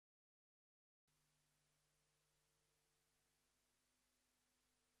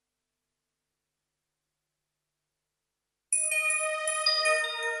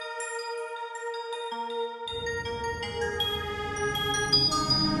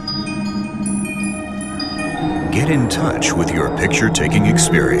Get in touch with your picture-taking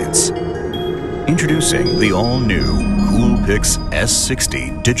experience. Introducing the all-new Coolpix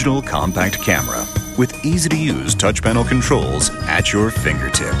S60 digital compact camera with easy-to-use touch panel controls at your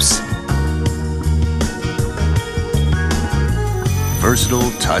fingertips.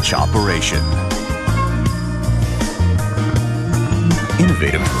 Versatile touch operation.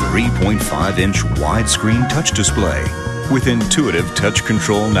 Innovative 3.5-inch widescreen touch display with intuitive touch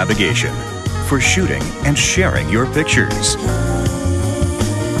control navigation for shooting and sharing your pictures.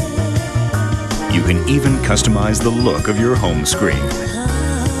 You can even customize the look of your home screen.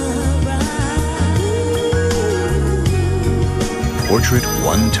 Portrait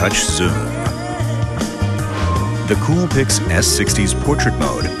one-touch zoom. The Coolpix S60's portrait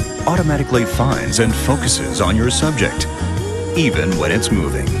mode automatically finds and focuses on your subject, even when it's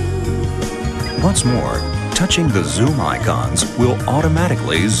moving. What's more, touching the zoom icons will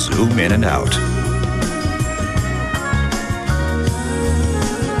automatically zoom in and out.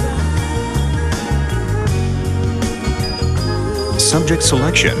 Subject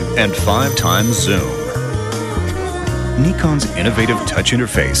selection and 5x zoom. Nikon's innovative touch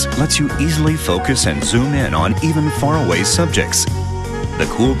interface lets you easily focus and zoom in on even faraway subjects. The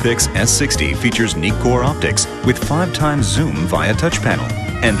Coolpix S60 features NIKON optics with 5x zoom via touch panel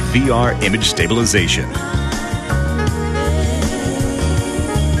and VR image stabilization.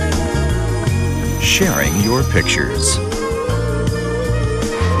 Sharing your pictures.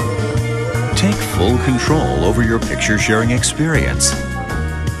 Take full control over your picture sharing experience.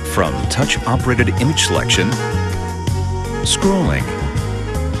 From touch-operated image selection, scrolling,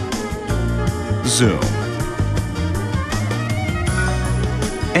 zoom,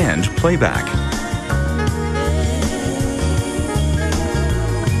 and playback.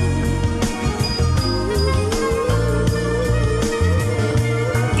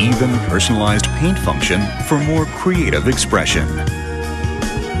 Even personalized paint function for more creative expression.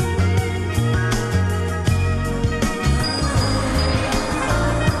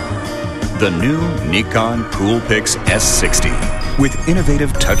 The new NIKON Coolpix S60 with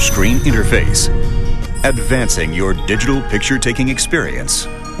innovative touchscreen interface, advancing your digital picture-taking experience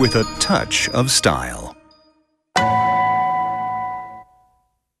with a touch of style.